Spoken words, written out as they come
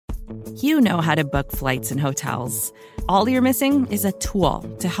You know how to book flights and hotels. All you're missing is a tool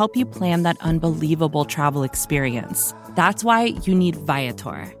to help you plan that unbelievable travel experience. That's why you need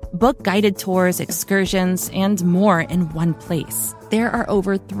Viator. Book guided tours, excursions, and more in one place. There are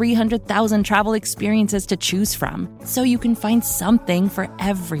over 300,000 travel experiences to choose from, so you can find something for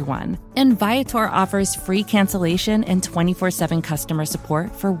everyone. And Viator offers free cancellation and 24/7 customer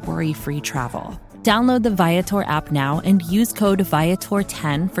support for worry-free travel. Download the Viator app now and use code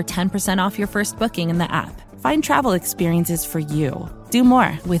Viator10 for 10% off your first booking in the app. Find travel experiences for you. Do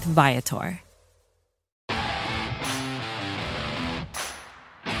more with Viator.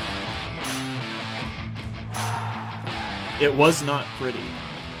 It was not pretty,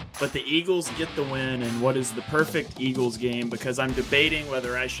 but the Eagles get the win, and what is the perfect Eagles game? Because I'm debating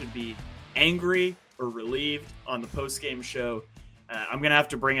whether I should be angry or relieved on the post-game show. I'm going to have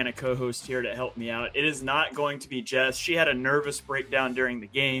to bring in a co-host here to help me out. It is not going to be Jess. She had a nervous breakdown during the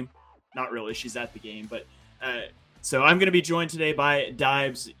game. Not really, she's at the game. But so I'm going to be joined today by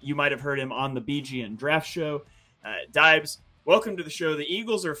Dibes. You might have heard him on the BGN Draft Show. Dibes, welcome to the show. The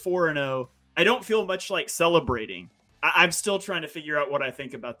Eagles are 4-0. I don't feel much like celebrating. I'm still trying to figure out what I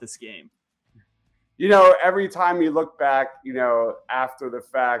think about this game. You know, every time you look back, you know, after the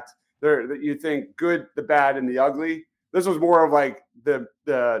fact, you think good, the bad, and the ugly. This was more of like the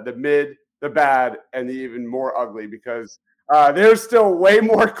mid, the bad, and the even more ugly, because there's still way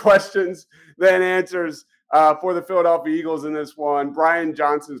more questions than answers for the Philadelphia Eagles in this one. Brian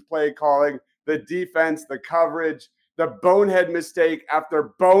Johnson's play calling, the defense, the coverage, the bonehead mistake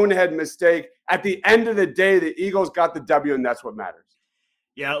after bonehead mistake. At the end of the day, the Eagles got the W, and that's what matters.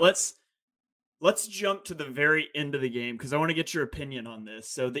 Yeah, let's jump to the very end of the game, because I want to get your opinion on this.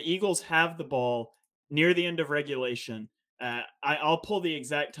 So the Eagles have the ball near the end of regulation. I'll pull the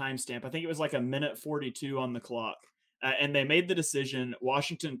exact timestamp. I think it was like a minute 42 on the clock. And they made the decision,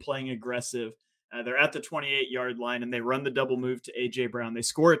 Washington playing aggressive. They're at the 28-yard line, and they run the double move to A.J. Brown. They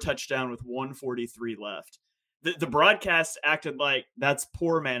score a touchdown with 1:43 left. The broadcast acted like that's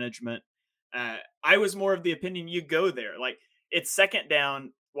poor management. I was more of the opinion you go there. Like, it's second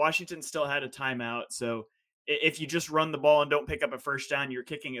down. Washington still had a timeout. So if you just run the ball and don't pick up a first down, you're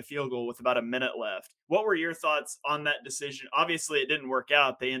kicking a field goal with about a minute left. What were your thoughts on that decision? Obviously, it didn't work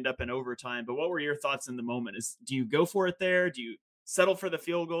out. They end up in overtime. But what were your thoughts in the moment? Do you go for it there? Do you settle for the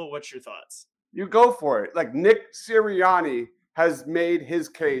field goal? What's your thoughts? You go for it. Like, Nick Sirianni has made his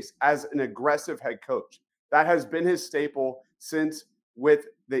case as an aggressive head coach. That has been his staple since with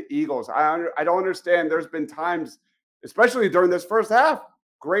the Eagles. I don't understand. There's been times, especially during this first half,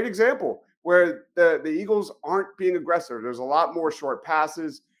 great example, where the Eagles aren't being aggressive. There's a lot more short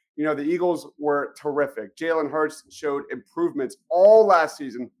passes. You know, the Eagles were terrific. Jalen Hurts showed improvements all last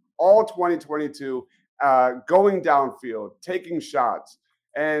season, all 2022, going downfield, taking shots.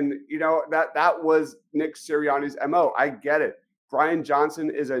 And, you know, that was Nick Sirianni's MO. I get it. Brian Johnson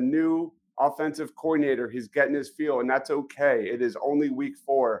is a new offensive coordinator. He's getting his feel, and that's okay. It is only week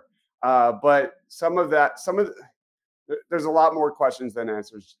 4. But there's a lot more questions than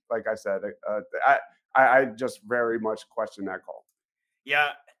answers. Like I said, I just very much question that call. Yeah,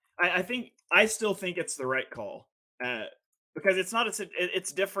 I still think it's the right call, because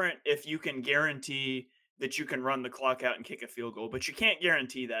it's different if you can guarantee that you can run the clock out and kick a field goal, but you can't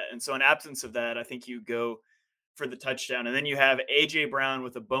guarantee that. And so in absence of that, I think you go for the touchdown. And then you have A.J. Brown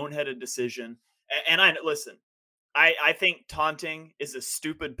with a boneheaded decision. And I think taunting is a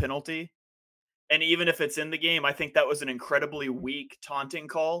stupid penalty. And even if it's in the game, I think that was an incredibly weak taunting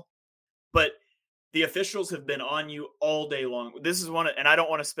call. But the officials have been on you all day long. This is and I don't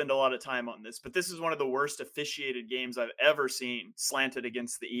want to spend a lot of time on this, but this is one of the worst officiated games I've ever seen slanted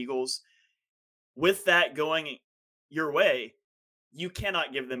against the Eagles. With that going your way, you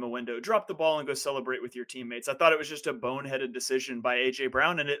cannot give them a window. Drop the ball and go celebrate with your teammates. I thought it was just a boneheaded decision by A.J.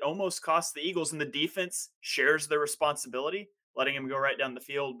 Brown, and it almost cost the Eagles, and the defense shares the responsibility, letting him go right down the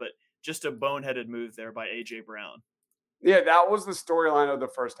field, but just a boneheaded move there by A.J. Brown. Yeah, that was the storyline of the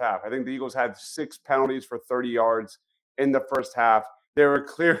first half. I think the Eagles had 6 penalties for 30 yards in the first half. There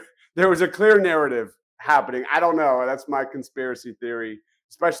was a clear narrative happening. I don't know. That's my conspiracy theory,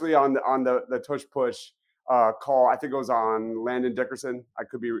 especially on the tush push call. I think it was on Landon Dickerson. I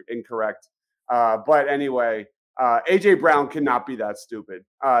could be incorrect. But anyway, A.J. Brown cannot be that stupid.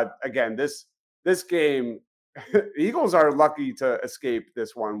 Again, this game, the Eagles are lucky to escape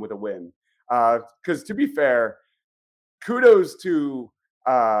this one with a win. Because to be fair, kudos to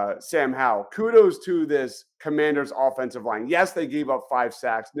Sam Howell. Kudos to this Commanders offensive line. Yes, they gave up 5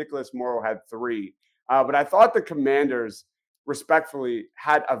 sacks. Nicholas Morrow had 3. But I thought the Commanders respectfully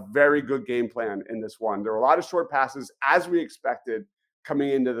had a very good game plan in this one. There were a lot of short passes, as we expected. coming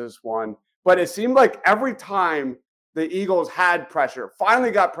into this one. But it seemed like every time the Eagles had pressure,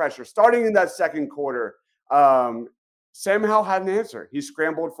 finally got pressure, starting in that second quarter, Sam Howell had an answer. He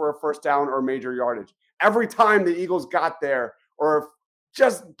scrambled for a first down or major yardage. Every time the Eagles got there, or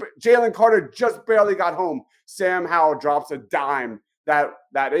just Jalen Carter just barely got home, Sam Howell drops a dime.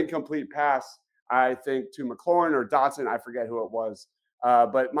 That incomplete pass, I think, to McLaurin or Dotson, I forget who it was.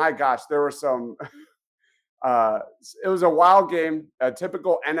 But my gosh, there were some it was a wild game, a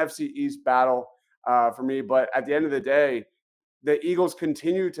typical NFC East battle for me. But at the end of the day, the Eagles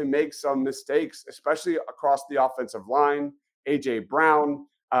continue to make some mistakes, especially across the offensive line. A.J. Brown,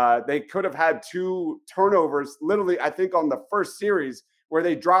 they could have had 2 turnovers, literally, I think, on the first series where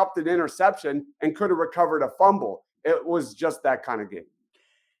they dropped an interception and could have recovered a fumble. It was just that kind of game.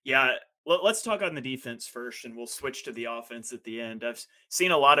 Yeah, let's talk on the defense first, and we'll switch to the offense at the end. I've seen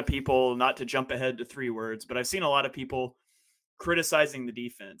a lot of people, not to jump ahead to 3 words, but I've seen a lot of people criticizing the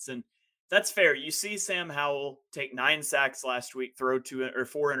defense, and that's fair. You see Sam Howell take 9 sacks last week, throw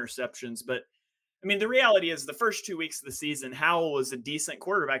 4 interceptions, but I mean, the reality is the first 2 weeks of the season, Howell was a decent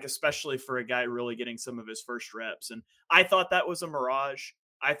quarterback, especially for a guy really getting some of his first reps. And I thought that was a mirage.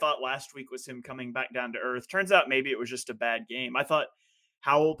 I thought last week was him coming back down to earth. Turns out maybe it was just a bad game. I thought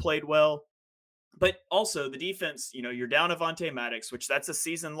Howell played well, but also the defense, you're down Avonte Maddox, which that's a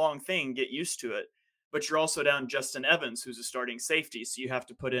season-long thing. Get used to it. But you're also down Justin Evans, who's a starting safety. So you have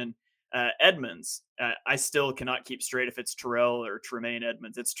to put in Edmonds. I still cannot keep straight if it's Terrell or Tremaine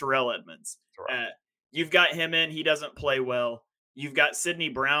Edmonds. It's Terrell Edmonds. You've got him in. He doesn't play well. You've got Sidney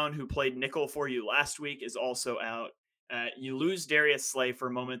Brown, who played nickel for you last week, is also out. You lose Darius Slay for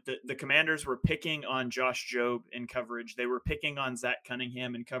a moment. The Commanders were picking on Josh Jobe in coverage. They were picking on Zach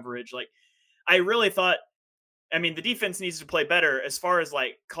Cunningham in coverage. Like, I really thought, the defense needs to play better as far as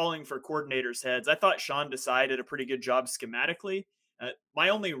like calling for coordinators' heads. I thought Sean Desai did a pretty good job schematically. My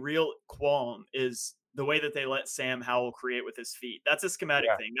only real qualm is the way that they let Sam Howell create with his feet. That's a schematic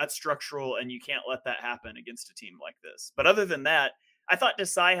thing. That's structural, and you can't let that happen against a team like this. But other than that, I thought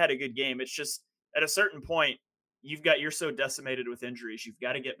Desai had a good game. It's just at a certain point, you're so decimated with injuries, you've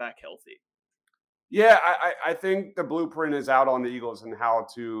got to get back healthy. Yeah, I think the blueprint is out on the Eagles and how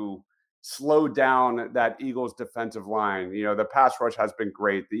to slow down that Eagles defensive line. The pass rush has been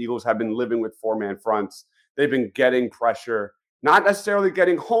great. The Eagles have been living with 4-man fronts. They've been getting pressure, not necessarily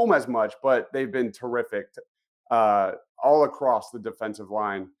getting home as much, but they've been terrific all across the defensive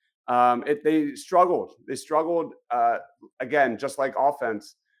line. They struggled. They struggled, again, just like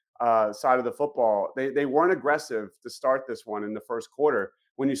offense side of the football. They weren't aggressive to start this one in the first quarter.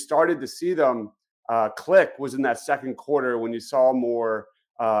 When you started to see them click was in that second quarter when you saw more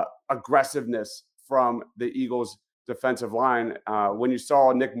aggressiveness from the Eagles defensive line. When you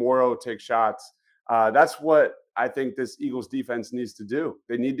saw Nick Morrow take shots, that's what I think this Eagles defense needs to do.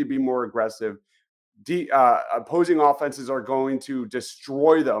 They need to be more aggressive. Opposing offenses are going to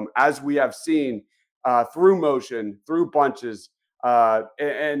destroy them, as we have seen through motion, through bunches.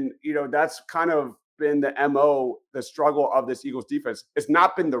 And that's kind of been the MO, the struggle of this Eagles defense. It's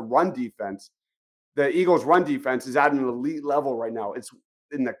not been the run defense. The Eagles run defense is at an elite level right now. It's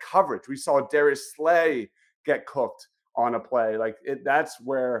in the coverage. We saw Darius Slay get cooked on a play. That's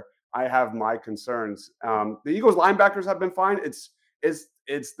where I have my concerns. The Eagles linebackers have been fine. It's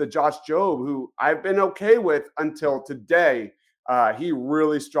the Josh Jobe who I've been okay with until today. He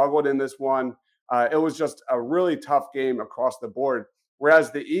really struggled in this one. It was just a really tough game across the board.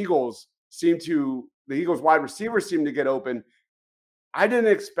 Whereas the Eagles wide receivers seem to get open. I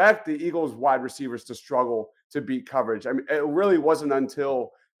didn't expect the Eagles wide receivers to struggle to beat coverage. It really wasn't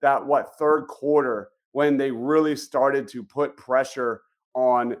until that third quarter when they really started to put pressure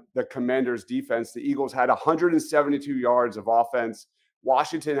on the Commanders' defense. The Eagles had 172 yards of offense.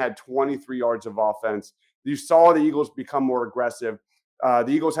 Washington had 23 yards of offense. You saw the Eagles become more aggressive. The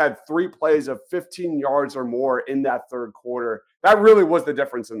Eagles had 3 plays of 15 yards or more in that third quarter. That really was the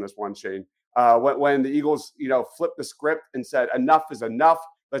difference in this one, Shane. When the Eagles, flipped the script and said, enough is enough.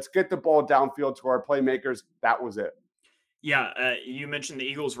 Let's get the ball downfield to our playmakers. That was it. Yeah, you mentioned the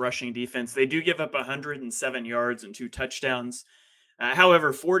Eagles' rushing defense. They do give up 107 yards and 2 touchdowns.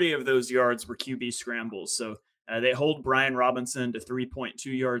 However, 40 of those yards were QB scrambles. So they hold Brian Robinson to 3.2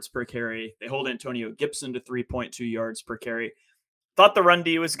 yards per carry. They hold Antonio Gibson to 3.2 yards per carry. Thought the run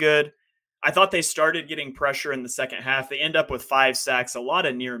D was good. I thought they started getting pressure in the second half. They end up with 5 sacks, a lot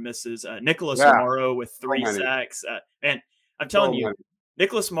of near misses. Nicholas Morrow with 3 sacks. And I'm telling you,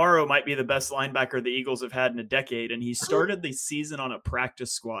 Nicholas Morrow might be the best linebacker the Eagles have had in a decade, and he started the season on a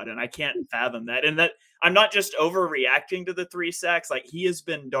practice squad, and I can't fathom that. And that I'm not just overreacting to the 3 sacks. Like, he has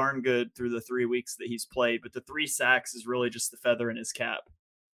been darn good through the 3 weeks that he's played, but the 3 sacks is really just the feather in his cap.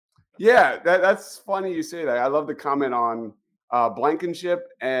 Yeah, that's funny you say that. I love the comment on Blankenship,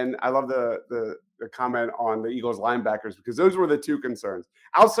 and I love the comment on the Eagles linebackers, because those were the 2 concerns.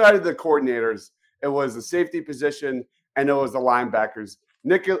 Outside of the coordinators, it was the safety position and it was the linebackers.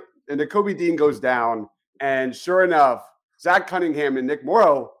 Nakobe Dean goes down, and sure enough, Zach Cunningham and Nick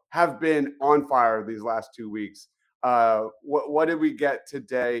Morrow have been on fire these last 2 weeks. What did we get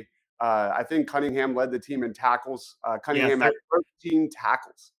today? I think Cunningham led the team in tackles. Cunningham had 13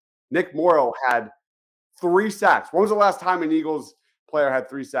 tackles. Nick Morrow had 3 sacks. When was the last time an Eagles player had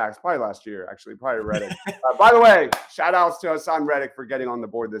 3 sacks? Probably last year, actually. Probably Reddick. By the way, shout outs to Hassan Reddick for getting on the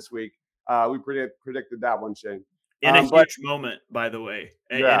board this week. We predicted that one, Shane. In a huge moment, by the way.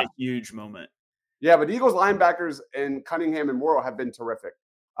 In a huge moment. Yeah, but the Eagles linebackers and Cunningham and Morrow have been terrific.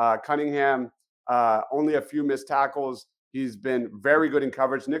 Cunningham, only a few missed tackles. He's been very good in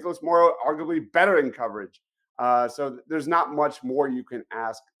coverage. Nicholas Morrow, arguably better in coverage. So there's not much more you can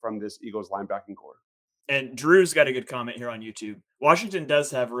ask from this Eagles linebacking core. And Drew's got a good comment here on YouTube. Washington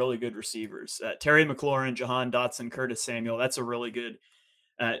does have really good receivers. Terry McLaurin, Jahan Dotson, Curtis Samuel. That's a really good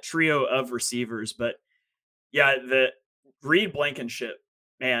trio of receivers. But yeah, the Reed Blankenship,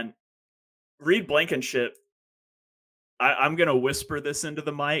 man. Reed Blankenship, I'm going to whisper this into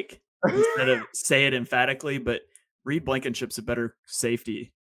the mic instead of say it emphatically, but Reed Blankenship's a better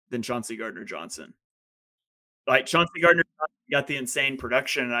safety than Chauncey Gardner-Johnson. Like, Chauncey Gardner-Johnson got the insane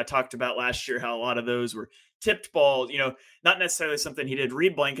production, and I talked about last year how a lot of those were tipped balls, not necessarily something he did.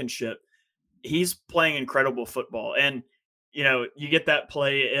 Reed Blankenship, he's playing incredible football. And, you get that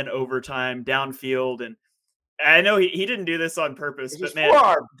play in overtime, downfield, and I know he didn't do this on purpose, but man,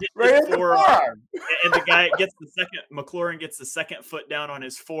 forearm. And the guy gets McLaurin gets the second foot down on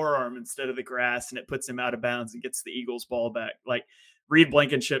his forearm instead of the grass, and it puts him out of bounds and gets the Eagles ball back. Like, Reed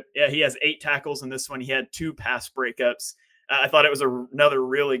Blankenship, he has 8 tackles in this one. He had 2 pass breakups. I thought it was another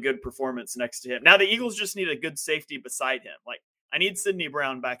really good performance next to him. Now the Eagles just need a good safety beside him. Like, I need Sidney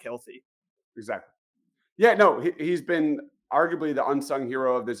Brown back healthy. Exactly. Yeah, no, he's been arguably the unsung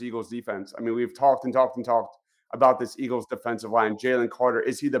hero of this Eagles defense. I mean, we've talked about this Eagles defensive line. Jalen Carter,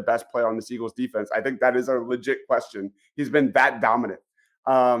 is he the best player on this Eagles defense? I think that is a legit question. He's been that dominant.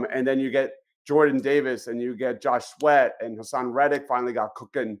 And then you get Jordan Davis and you get Josh Sweat, and Hassan Reddick finally got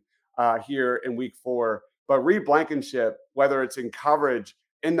cooking here in week 4. But Reed Blankenship, whether it's in coverage,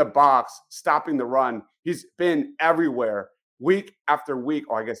 in the box, stopping the run, he's been everywhere week after week.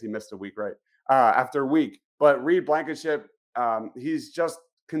 Oh, I guess he missed a week, right? After week. But Reed Blankenship, he's just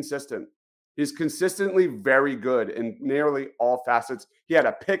consistent. He's consistently very good in nearly all facets. He had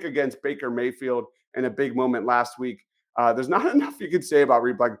a pick against Baker Mayfield in a big moment last week. There's not enough you could say about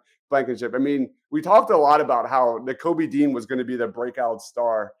Reed Blankenship. I mean, we talked a lot about how Nakobe Dean was going to be the breakout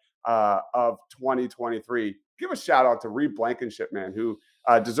star of 2023. Give a shout out to Reed Blankenship, man, who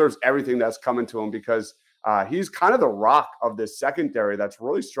deserves everything that's coming to him, because he's kind of the rock of this secondary that's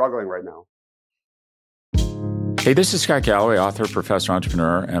really struggling right now. Hey, this is Scott Galloway, author, professor,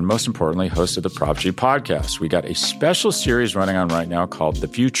 entrepreneur, and most importantly, host of the Prop G podcast. We got a special series running on right now called The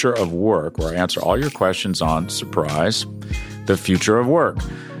Future of Work, where I answer all your questions on, surprise, the future of work.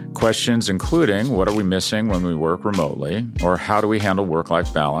 Questions including, what are we missing when we work remotely? Or how do we handle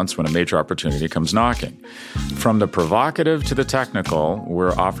work-life balance when a major opportunity comes knocking? From the provocative to the technical,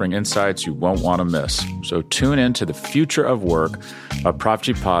 we're offering insights you won't want to miss. So tune in to The Future of Work, a Prop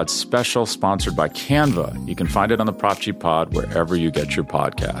G Pod special sponsored by Canva. You can find it on the Prop G Pod wherever you get your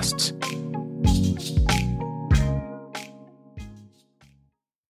podcasts.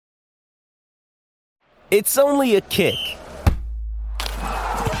 It's only a kick,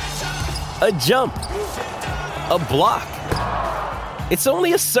 a jump, a block. It's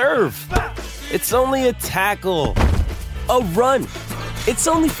only a serve. It's only a tackle, a run. It's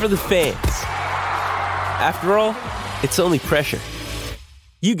only for the fans. After all, it's only pressure.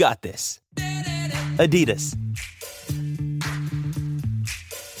 You got this. Adidas.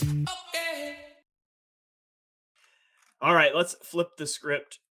 All right, let's flip the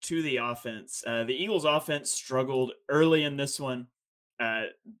script to the offense. The Eagles offense struggled early in this one.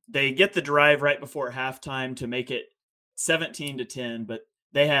 They get the drive right before halftime to make it 17-10, but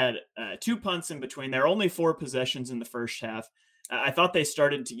they had 2 punts in between. There are only 4 possessions in the first half. I thought they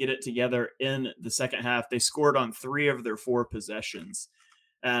started to get it together in the second half. They scored on 3 of their 4 possessions.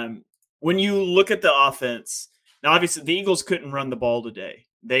 When you look at the offense, now obviously the Eagles couldn't run the ball today.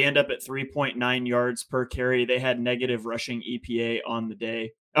 They end up at 3.9 yards per carry. They had negative rushing EPA on the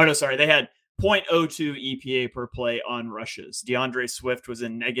day. Oh, no, sorry. They had 0.02 EPA per play on rushes. DeAndre Swift was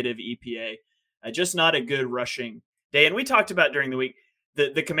in negative EPA. Just not a good rushing day. And we talked about during the week,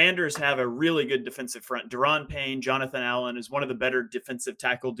 the Commanders have a really good defensive front. Deron Payne, Jonathan Allen is one of the better defensive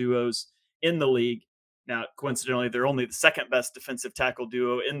tackle duos in the league. Now, coincidentally, they're only the second best defensive tackle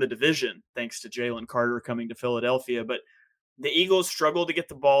duo in the division, thanks to Jalen Carter coming to Philadelphia. But the Eagles struggled to get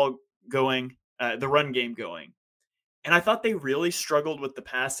the ball going, the run game going. And I thought they really struggled with the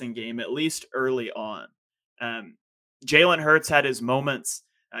passing game, at least early on. Jalen Hurts had his moments.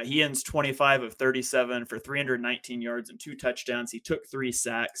 He ends 25 of 37 for 319 yards and 2 touchdowns. He took 3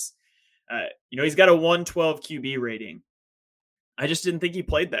 sacks. He's got a 112 QB rating. I just didn't think he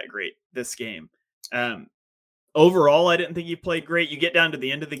played that great this game. Overall, I didn't think he played great. You get down to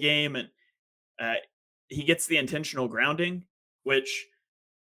the end of the game and he gets the intentional grounding, which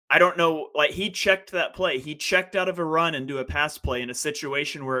I don't know. Like, he checked that play. He checked out of a run into a pass play in a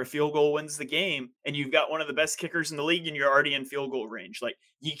situation where a field goal wins the game, and you've got one of the best kickers in the league and you're already in field goal range. Like,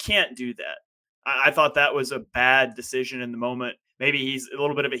 you can't do that. I thought that was a bad decision in the moment. Maybe he's a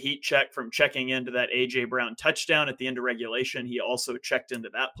little bit of a heat check from checking into that A.J. Brown touchdown at the end of regulation. He also checked into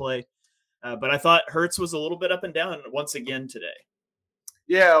that play. But I thought Hurts was a little bit up and down once again today.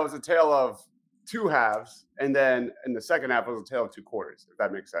 Yeah, it was a tale of 2 halves, and then in the second half it was a tale of 2 quarters, if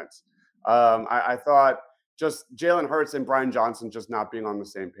that makes sense. I thought just Jalen Hurts and Brian Johnson just not being on the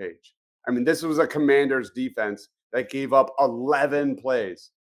same page. I mean, this was a Commanders defense that gave up 11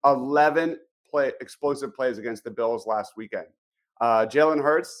 explosive plays against the Bills last weekend. Jalen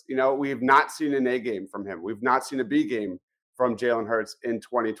Hurts, we have not seen an A game from him. We've not seen a B game from Jalen Hurts in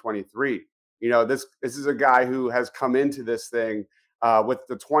 2023. This is a guy who has come into this thing with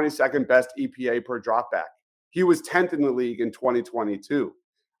the 22nd best EPA per dropback. He was 10th in the league in 2022.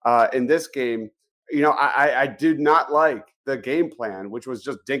 In this game, I did not like the game plan, which was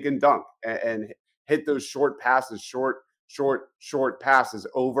just dink and dunk and hit those short passes, short passes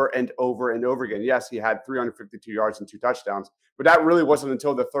over and over and over again. Yes, he had 352 yards and 2 touchdowns, but that really wasn't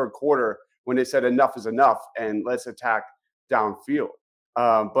until the third quarter when they said enough is enough and let's attack downfield.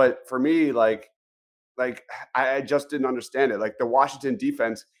 But for me, I just didn't understand it. Like, the Washington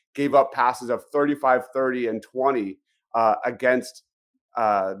defense gave up passes of 35, 30, and 20 against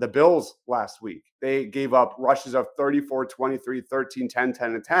the Bills last week. They gave up rushes of 34, 23, 13, 10,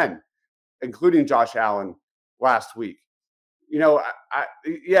 10, and 10, including Josh Allen last week. Jalen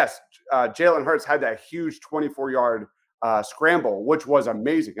Hurts had that huge 24-yard scramble, which was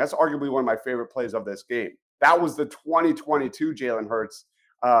amazing. That's arguably one of my favorite plays of this game. That was the 2022 Jalen Hurts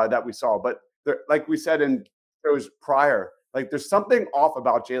that we saw. But like we said in shows prior, there's something off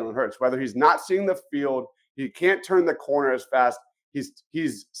about Jalen Hurts, whether he's not seeing the field, he can't turn the corner as fast,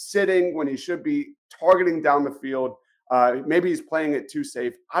 he's sitting when he should be targeting down the field. Maybe he's playing it too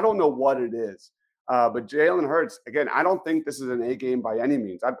safe. I don't know what it is. But Jalen Hurts, again, I don't think this is an A game by any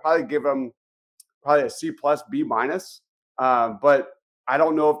means. I'd probably give him a C+, B-. But I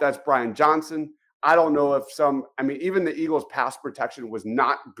don't know if that's Brian Johnson. I don't know if even the Eagles' pass protection was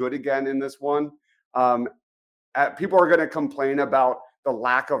not good again in this one. People are going to complain about the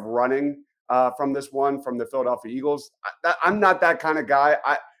lack of running from this one from the Philadelphia Eagles. I'm not that kind of guy.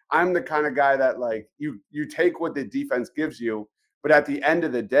 I'm the kind of guy that you take what the defense gives you, but at the end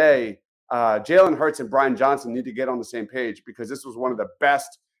of the day, Jalen Hurts and Brian Johnson need to get on the same page, because this was one of the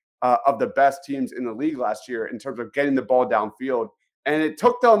best teams in the league last year in terms of getting the ball downfield. And it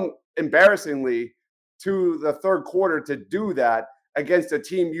took them, embarrassingly, to the third quarter to do that against a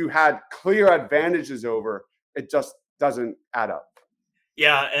team you had clear advantages over. It just doesn't add up.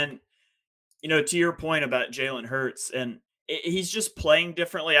 Yeah, and to your point about Jalen Hurts, and he's just playing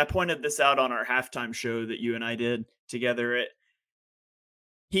differently. I pointed this out on our halftime show that you and I did together.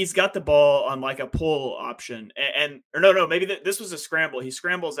 He's got the ball on a pull option, maybe this was a scramble. He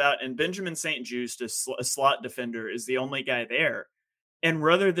scrambles out, and Benjamin St-Juste, a slot defender, is the only guy there. And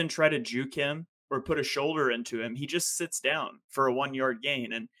rather than try to juke him or put a shoulder into him, he just sits down for a 1-yard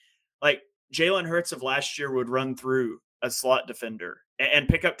gain. And Jalen Hurts of last year would run through a slot defender and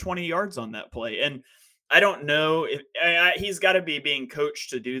pick up 20 yards on that play. And I don't know if he's got to be being coached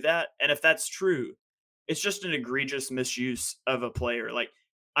to do that. And if that's true, it's just an egregious misuse of a player.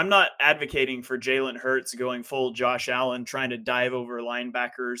 I'm not advocating for Jalen Hurts going full Josh Allen, trying to dive over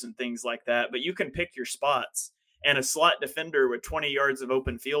linebackers and things like that, but you can pick your spots. And a slot defender with 20 yards of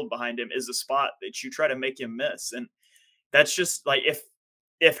open field behind him is a spot that you try to make him miss. And that's just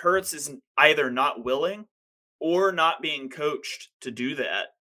if Hurts is either not willing or not being coached to do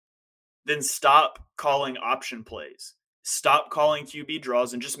that, then stop calling option plays. stop calling QB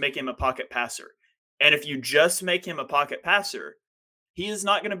draws and just make him a pocket passer. And if you just make him a pocket passer, he is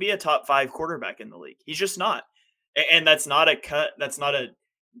not going to be a top 5 quarterback in the league. He's just not. And that's not a cut. That's not a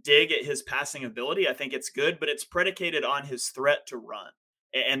dig at his passing ability. I think it's good, but it's predicated on his threat to run.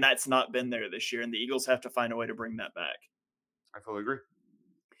 And that's not been there this year. And the Eagles have to find a way to bring that back. I fully agree.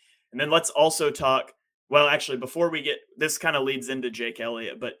 And then let's also talk. Well, actually, before we get this, kind of leads into Jake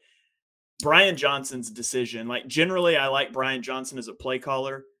Elliott, but Brian Johnson's decision. Like, generally, I like Brian Johnson as a play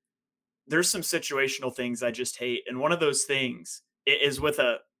caller. There's some situational things I just hate. And one of those things is with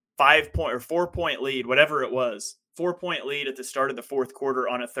a 5-point or 4-point lead, whatever it was, 4-point lead at the start of the fourth quarter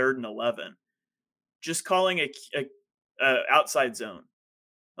on a 3rd and 11, just calling a outside zone.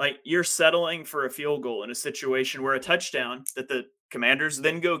 Like, you're settling for a field goal in a situation where a touchdown that the Commanders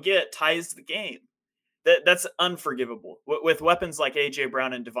then go get ties the game. That's unforgivable. With weapons like A.J.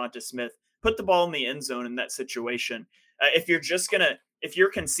 Brown and Devonta Smith, put the ball in the end zone in that situation. If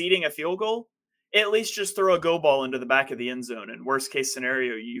you're conceding a field goal, at least just throw a go ball into the back of the end zone. And worst case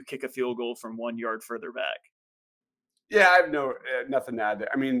scenario, you kick a field goal from 1 yard further back. Yeah, I have nothing to add there.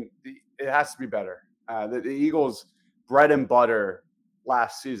 I mean, it has to be better. The Eagles' bread and butter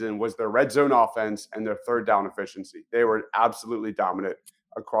last season was their red zone offense and their third down efficiency. They were absolutely dominant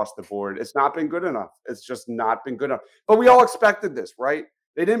across the board. It's not been good enough. It's just not been good enough. But we all expected this, right?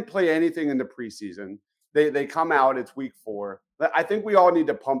 They didn't play anything in the preseason. They come out, it's week 4. I think we all need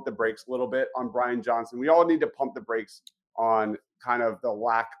to pump the brakes a little bit on Brian Johnson. We all need to pump the brakes on kind of the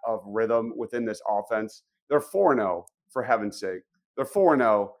lack of rhythm within this offense. They're 4-0, for heaven's sake. They're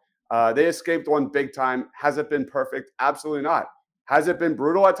 4-0. They escaped one big time. Has it been perfect? Absolutely not. Has it been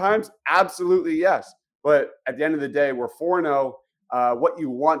brutal at times? Absolutely, yes. But at the end of the day, we're 4-0. What you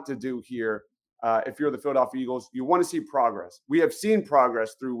want to do here, if you're the Philadelphia Eagles, you want to see progress. We have seen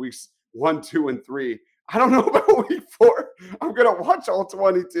progress through weeks 1, 2, and 3. I don't know about week 4. I'm going to watch all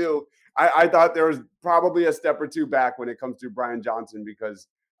 22. I thought there was probably a step or two back when it comes to Brian Johnson because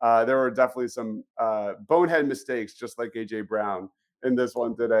there were definitely some bonehead mistakes, just like A.J. Brown in this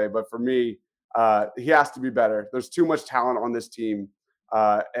one today. But for me, he has to be better. There's too much talent on this team.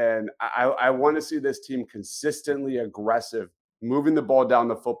 And I want to see this team consistently aggressive, moving the ball down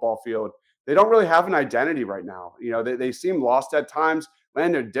the football field. They don't really have an identity right now. You know, they seem lost at times.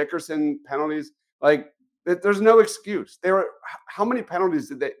 Landon Dickerson penalties, like there's no excuse. How many penalties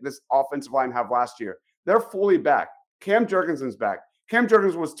did this offensive line have last year? They're fully back. Cam Jurgensen's back. Cam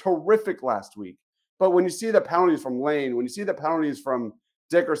Jurgens was terrific last week. But when you see the penalties from Lane, when you see the penalties from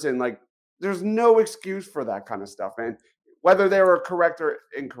Dickerson, like there's no excuse for that kind of stuff, man, whether they were correct or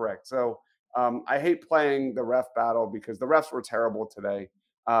incorrect. So I hate playing the ref battle because the refs were terrible today.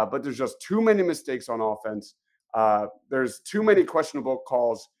 But there's just too many mistakes on offense. There's too many questionable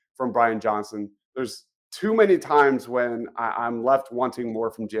calls from Brian Johnson. There's too many times when I'm left wanting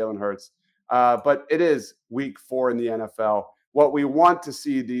more from Jalen Hurts. But it is week 4 in the NFL. What we want to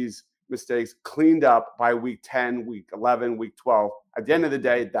see these mistakes cleaned up by week 10, week 11, week 12. At the end of the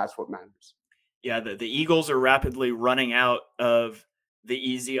day, that's what matters. Yeah, the Eagles are rapidly running out of the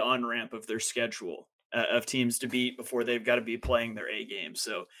easy on-ramp of their schedule of teams to beat before they've got to be playing their A game.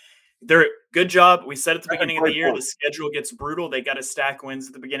 So they're good job. We said at the beginning of the year, the schedule gets brutal. They got to stack wins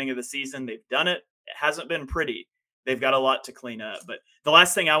at the beginning of the season. They've done it. It hasn't been pretty. They've got a lot to clean up. But the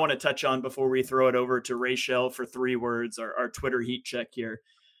last thing I want to touch on before we throw it over to Rachel for 3 words, our Twitter heat check here.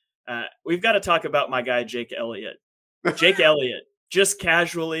 We've got to talk about my guy, Jake Elliott. Jake Elliott, just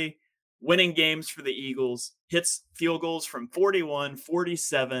casually winning games for the Eagles, hits field goals from 41,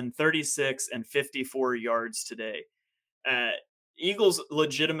 47, 36, and 54 yards today. Eagles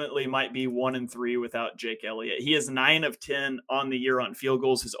legitimately might be 1-3 without Jake Elliott. He is 9 of 10 on the year on field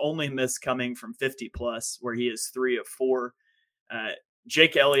goals. His only miss coming from 50 plus, where he is 3 of 4.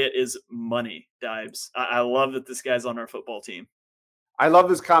 Jake Elliott is money, Dibes. I love that this guy's on our football team. I love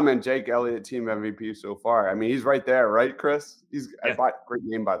this comment, Jake Elliott, team MVP so far. I mean, he's right there, right, Chris? I bought great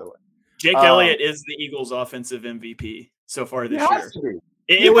name, by the way. Jake Elliott is the Eagles' offensive MVP so far this year.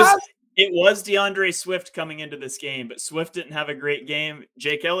 It was DeAndre Swift coming into this game, but Swift didn't have a great game.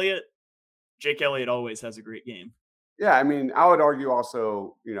 Jake Elliott always has a great game. Yeah, I mean, I would argue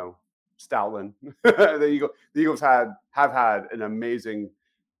also, Stoutland. the Eagles have had an amazing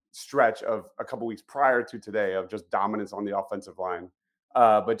stretch of a couple weeks prior to today of just dominance on the offensive line.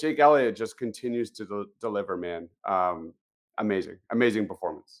 But Jake Elliott just continues to deliver, man. Amazing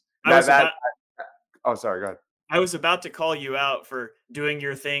performance. Sorry, go ahead. I was about to call you out for doing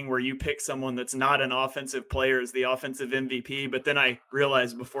your thing where you pick someone that's not an offensive player as the offensive MVP, but then I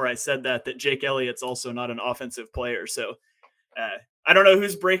realized before I said that Jake Elliott's also not an offensive player. So I don't know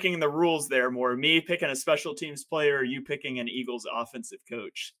who's breaking the rules there more, me picking a special teams player or you picking an Eagles offensive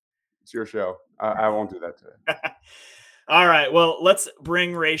coach. It's your show. I won't do that today. All right. Well, let's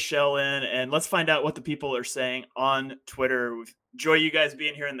bring Rachel in and let's find out what the people are saying on Twitter. Enjoy you guys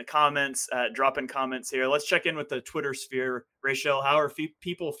being here in the comments, dropping comments here. Let's check in with the Twitter sphere. Rachel, how are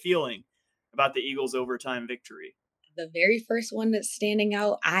people feeling about the Eagles' overtime victory? The very first one that's standing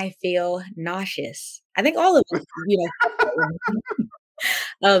out, I feel nauseous. I think all of us,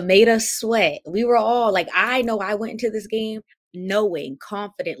 made us sweat. We were all like, I know I went into this game knowing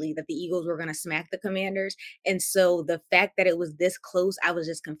confidently that the Eagles were going to smack the Commanders. And so the fact that it was this close, I was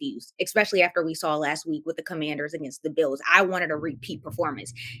just confused, especially after we saw last week with the Commanders against the Bills. I wanted a repeat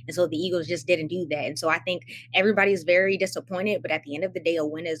performance. And so the Eagles just didn't do that. And so I think everybody's very disappointed, but at the end of the day, a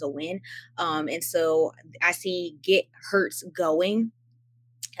win is a win. And so I see Get Hurts going.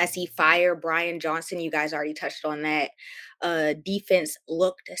 I see fire Brian Johnson. You guys already touched on that. Defense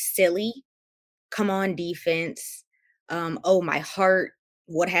looked silly. Come on, defense. Oh, my heart.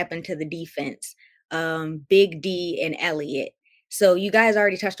 What happened to the defense? Big D and Elliott. So you guys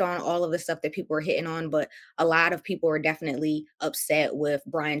already touched on all of the stuff that people were hitting on, but a lot of people are definitely upset with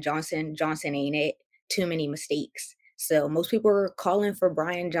Brian Johnson. Johnson ain't it. Too many mistakes. So most people are calling for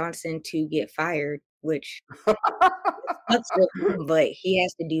Brian Johnson to get fired, which but he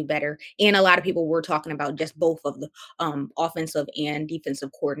has to do better. And a lot of people were talking about just both of the offensive and defensive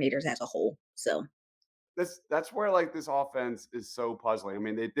coordinators as a whole. So that's where like this offense is so puzzling. I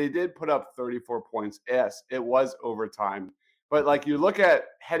mean, they did put up 34 points. Yes, it was overtime. But like you look at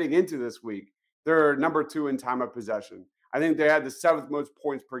heading into this week, they're number 2 in time of possession. I think they had the 7th most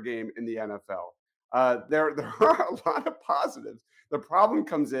points per game in the NFL. There are a lot of positives. The problem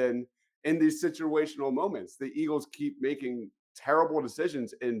comes in these situational moments. The Eagles keep making terrible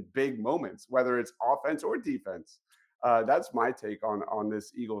decisions in big moments, whether it's offense or defense. That's my take on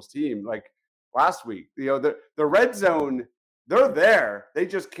this Eagles team. Like last week, the red zone, they're there. They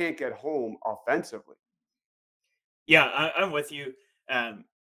just can't get home offensively. Yeah, I'm with you.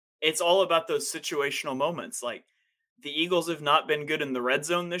 It's all about those situational moments. Like the Eagles have not been good in the red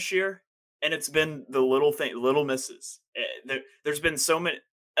zone this year, and it's been the little misses. There's been so many.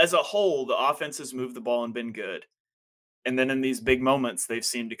 As a whole, the offense has moved the ball and been good. And then in these big moments, they've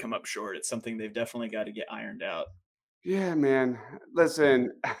seemed to come up short. It's something they've definitely got to get ironed out. Yeah, man.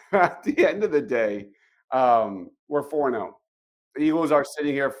 Listen, at the end of the day, we're 4-0. The Eagles are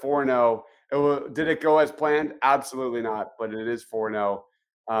sitting here 4-0. Did it go as planned? Absolutely not, but it is 4-0.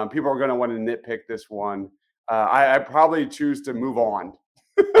 People are going to want to nitpick this one. I probably choose to move on.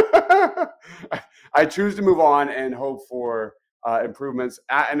 I choose to move on and hope for improvements.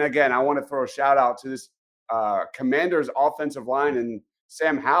 And again, I want to throw a shout out to this Commanders offensive line and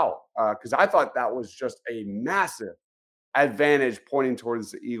Sam Howell, because I thought that was just a massive advantage pointing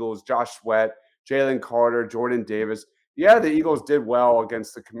towards the Eagles. Josh Sweat, Jalen Carter, Jordan Davis. Yeah, the Eagles did well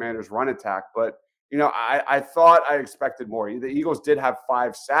against the Commanders' run attack, but I thought I expected more. The Eagles did have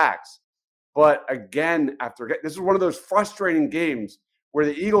 5 sacks, but again, this is one of those frustrating games where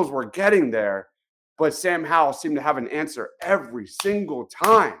the Eagles were getting there, but Sam Howell seemed to have an answer every single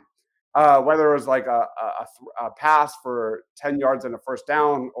time. Whether it was like a pass for 10 yards and a first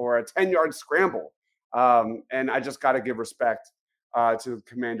down or a 10-yard scramble. And I just got to give respect to the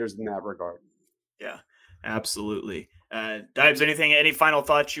Commanders in that regard. Yeah, absolutely. Dibes, any final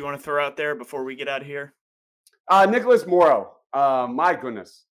thoughts you want to throw out there before we get out of here? Nicholas Morrow, my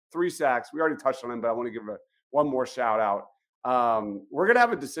goodness, 3 sacks. We already touched on him, but I want to give one more shout out. We're going to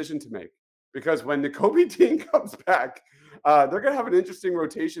have a decision to make because when Nakobe Dean comes back, they're going to have an interesting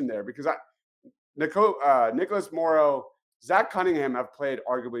rotation there because Nicholas Morrow, Zach Cunningham have played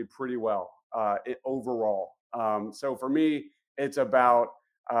arguably pretty well overall. So for me, it's about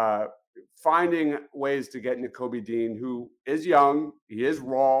finding ways to get Nakobe Dean, who is young, he is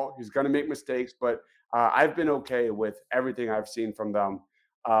raw, he's going to make mistakes, but I've been okay with everything I've seen from them.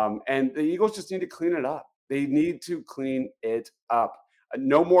 And the Eagles just need to clean it up. They need to clean it up.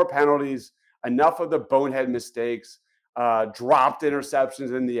 No more penalties, enough of the bonehead mistakes, dropped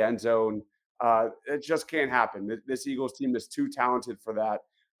interceptions in the end zone. It just can't happen. This Eagles team is too talented for that.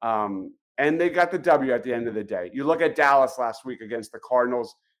 And they got the W at the end of the day. You look at Dallas last week against the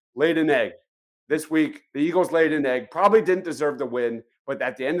Cardinals, laid an egg. This week, the Eagles laid an egg. Probably didn't deserve the win, but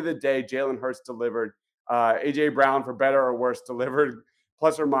at the end of the day, Jalen Hurts delivered. A.J. Brown, for better or worse, delivered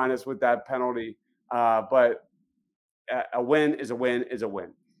plus or minus with that penalty. But a win is a win is a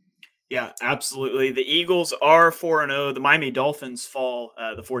win. Yeah, absolutely. The Eagles are 4-0. The Miami Dolphins fall.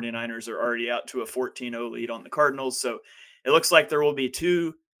 The 49ers are already out to a 14-0 lead on the Cardinals. So it looks like there will be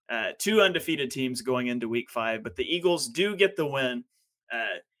two undefeated teams going into week 5, but the Eagles do get the win.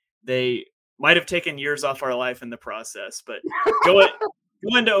 They might have taken years off our life in the process, but go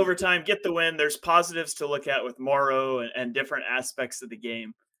into overtime, get the win. There's positives to look at with Morrow and different aspects of the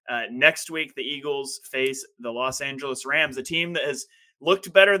game. Next week, the Eagles face the Los Angeles Rams, a team that has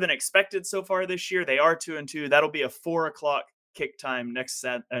looked better than expected so far this year. They are 2-2. That'll be a 4:00 kick time next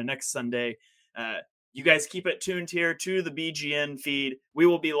Sunday. You guys keep it tuned here to the BGN feed. We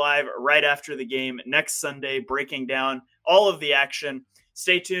will be live right after the game next Sunday, breaking down all of the action.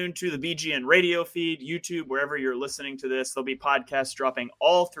 Stay tuned to the BGN radio feed, YouTube, wherever you're listening to this. There'll be podcasts dropping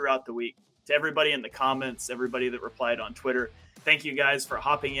all throughout the week. To everybody in the comments, everybody that replied on Twitter, thank you guys for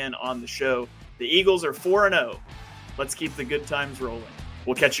hopping in on the show. The Eagles are 4-0. Let's keep the good times rolling.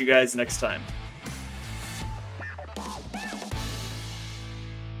 We'll catch you guys next time.